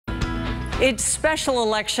It's special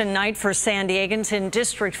election night for San Diegans in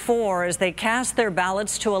District 4 as they cast their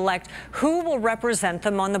ballots to elect who will represent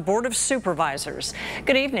them on the Board of Supervisors.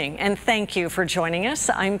 Good evening and thank you for joining us.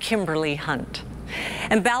 I'm Kimberly Hunt.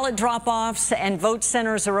 And ballot drop-offs and vote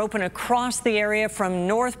centers are open across the area from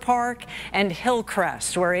North Park and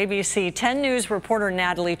Hillcrest, where ABC 10 News reporter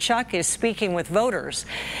Natalie Chuck is speaking with voters,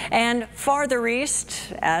 and farther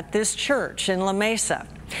east at this church in La Mesa.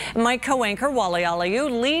 My co-anchor Wale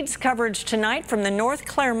Aliyu leads coverage tonight from the North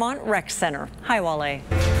Claremont Rec Center. Hi, Wale.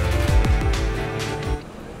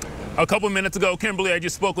 A couple minutes ago, Kimberly, I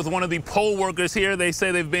just spoke with one of the poll workers here. They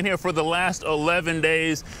say they've been here for the last 11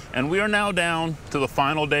 days, and we are now down to the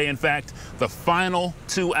final day. In fact, the final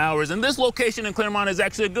 2 hours. And this location in Claremont is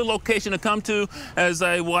actually a good location to come to as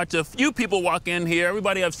I watch a few people walk in here.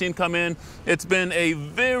 Everybody I've seen come in, it's been a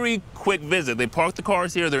very quick visit. They park the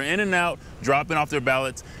cars here, they're in and out, dropping off their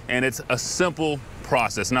ballots, and it's a simple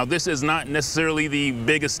process. Now, this is not necessarily the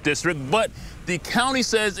biggest district, but the county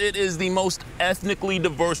says it is the most ethnically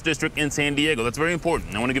diverse district in San Diego. That's very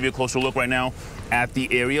important. I want to give you a closer look right now at the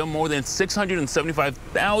area. More than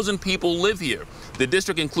 675,000 people live here. The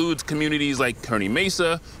district includes communities like Kearny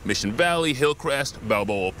Mesa, Mission Valley, Hillcrest,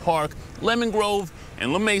 Balboa Park, Lemon Grove,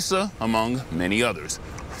 and La Mesa, among many others.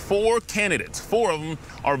 4 candidates, 4 of them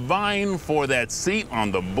are vying for that seat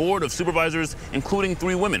on the Board of Supervisors, including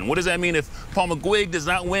 3 women. What does that mean if Paul McGuig does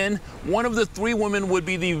not win? One of the 3 women would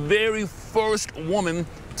be the very first woman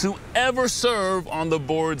to ever serve on the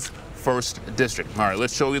board's first district. All right,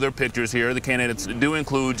 let's show you their pictures here. The candidates do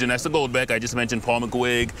include Janessa Goldbeck, I just mentioned Paul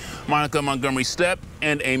McGuig, Monica Montgomery Stepp,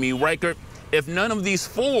 and Amy Reichert. If none of these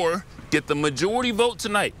 4 get the majority vote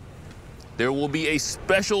tonight, there will be a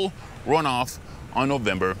special runoff on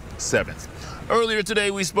November 7th. Earlier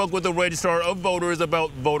today, we spoke with the Registrar of Voters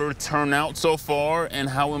about voter turnout so far and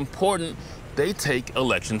how important they take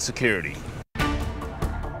election security.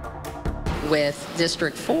 With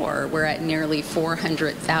District 4, we're at nearly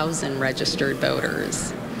 400,000 registered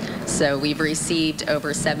voters. So we've received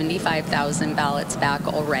over 75,000 ballots back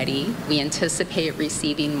already. We anticipate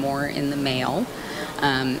receiving more in the mail,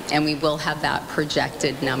 and we will have that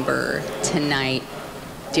projected number tonight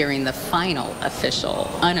during the final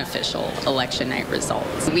unofficial election night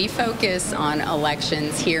results. We focus on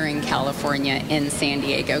elections here in California in San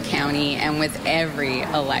Diego County, and with every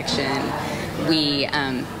election, we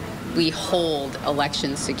hold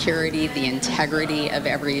election security, the integrity of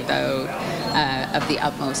every vote, of the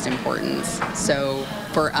utmost importance. So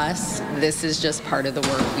for us, this is just part of the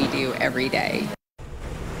work we do every day.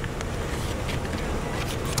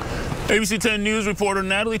 ABC 10 News reporter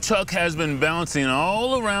Natalie Chuck has been bouncing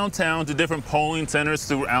all around town to different polling centers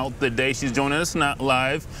throughout the day. She's joining us not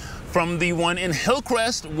live from the one in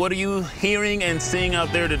Hillcrest. What are you hearing and seeing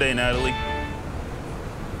out there today, Natalie?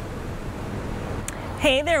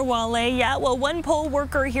 Hey there, Wale. Yeah, well, one poll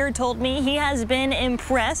worker here told me he has been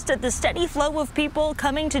impressed at the steady flow of people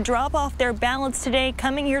coming to drop off their ballots today,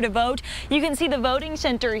 coming here to vote. You can see the voting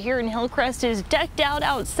center here in Hillcrest is decked out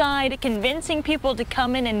outside, convincing people to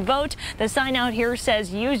come in and vote. The sign out here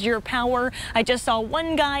says, use your power. I just saw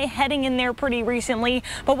one guy heading in there pretty recently,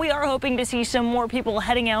 but we are hoping to see some more people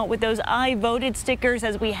heading out with those I voted stickers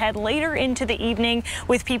as we head later into the evening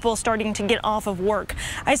with people starting to get off of work.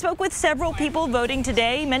 I spoke with several people voting today.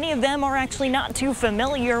 Many of them are actually not too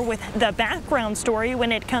familiar with the background story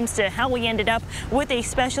when it comes to how we ended up with a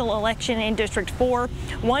special election in District 4.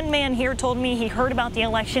 One man here told me he heard about the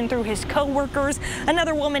election through his co-workers.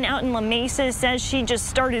 Another woman out in La Mesa says she just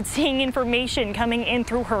started seeing information coming in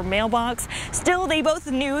through her mailbox. Still, they both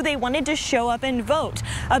knew they wanted to show up and vote.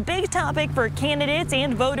 A big topic for candidates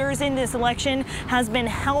and voters in this election has been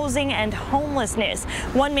housing and homelessness.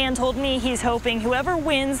 One man told me he's hoping whoever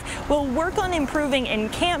wins will work on improving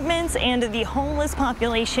encampments and the homeless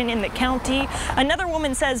population in the county. Another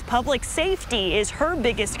woman says public safety is her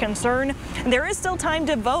biggest concern. There is still time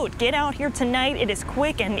to vote. Get out here tonight. It is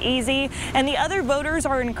quick and easy. And the other voters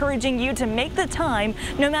are encouraging you to make the time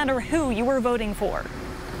no matter who you are voting for.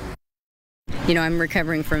 You know, I'm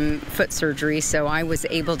recovering from foot surgery, so I was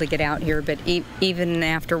able to get out here, but even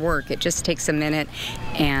after work, it just takes a minute,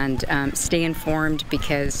 and stay informed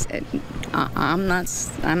because I'm not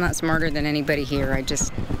smarter than anybody here. I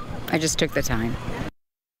just took the time.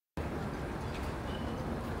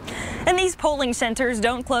 And these polling centers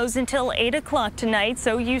don't close until 8 o'clock tonight,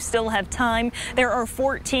 so you still have time. There are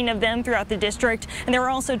 14 of them throughout the district, and there are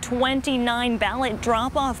also 29 ballot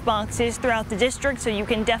drop-off boxes throughout the district, so you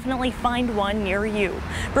can definitely find one near you.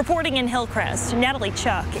 Reporting in Hillcrest, Natalie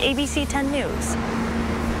Chuck, ABC 10 News.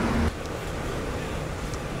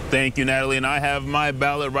 Thank you, Natalie. And I have my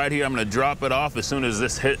ballot right here. I'm going to drop it off as soon as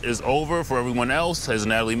this hit is over. For everyone else, as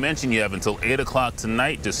Natalie mentioned, you have until 8 o'clock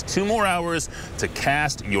tonight, just 2 more hours to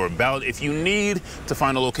cast your ballot. If you need to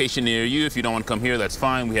find a location near you, if you don't want to come here, that's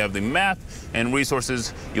fine. We have the map and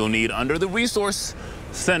resources you'll need under the Resource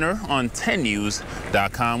Center on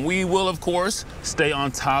 10news.com. We will, of course, stay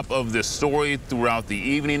on top of this story throughout the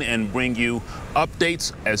evening and bring you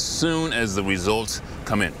updates as soon as the results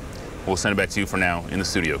come in. We'll send it back to you for now in the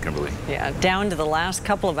studio, Kimberly. Yeah, down to the last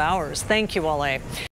couple of hours. Thank you, Wale.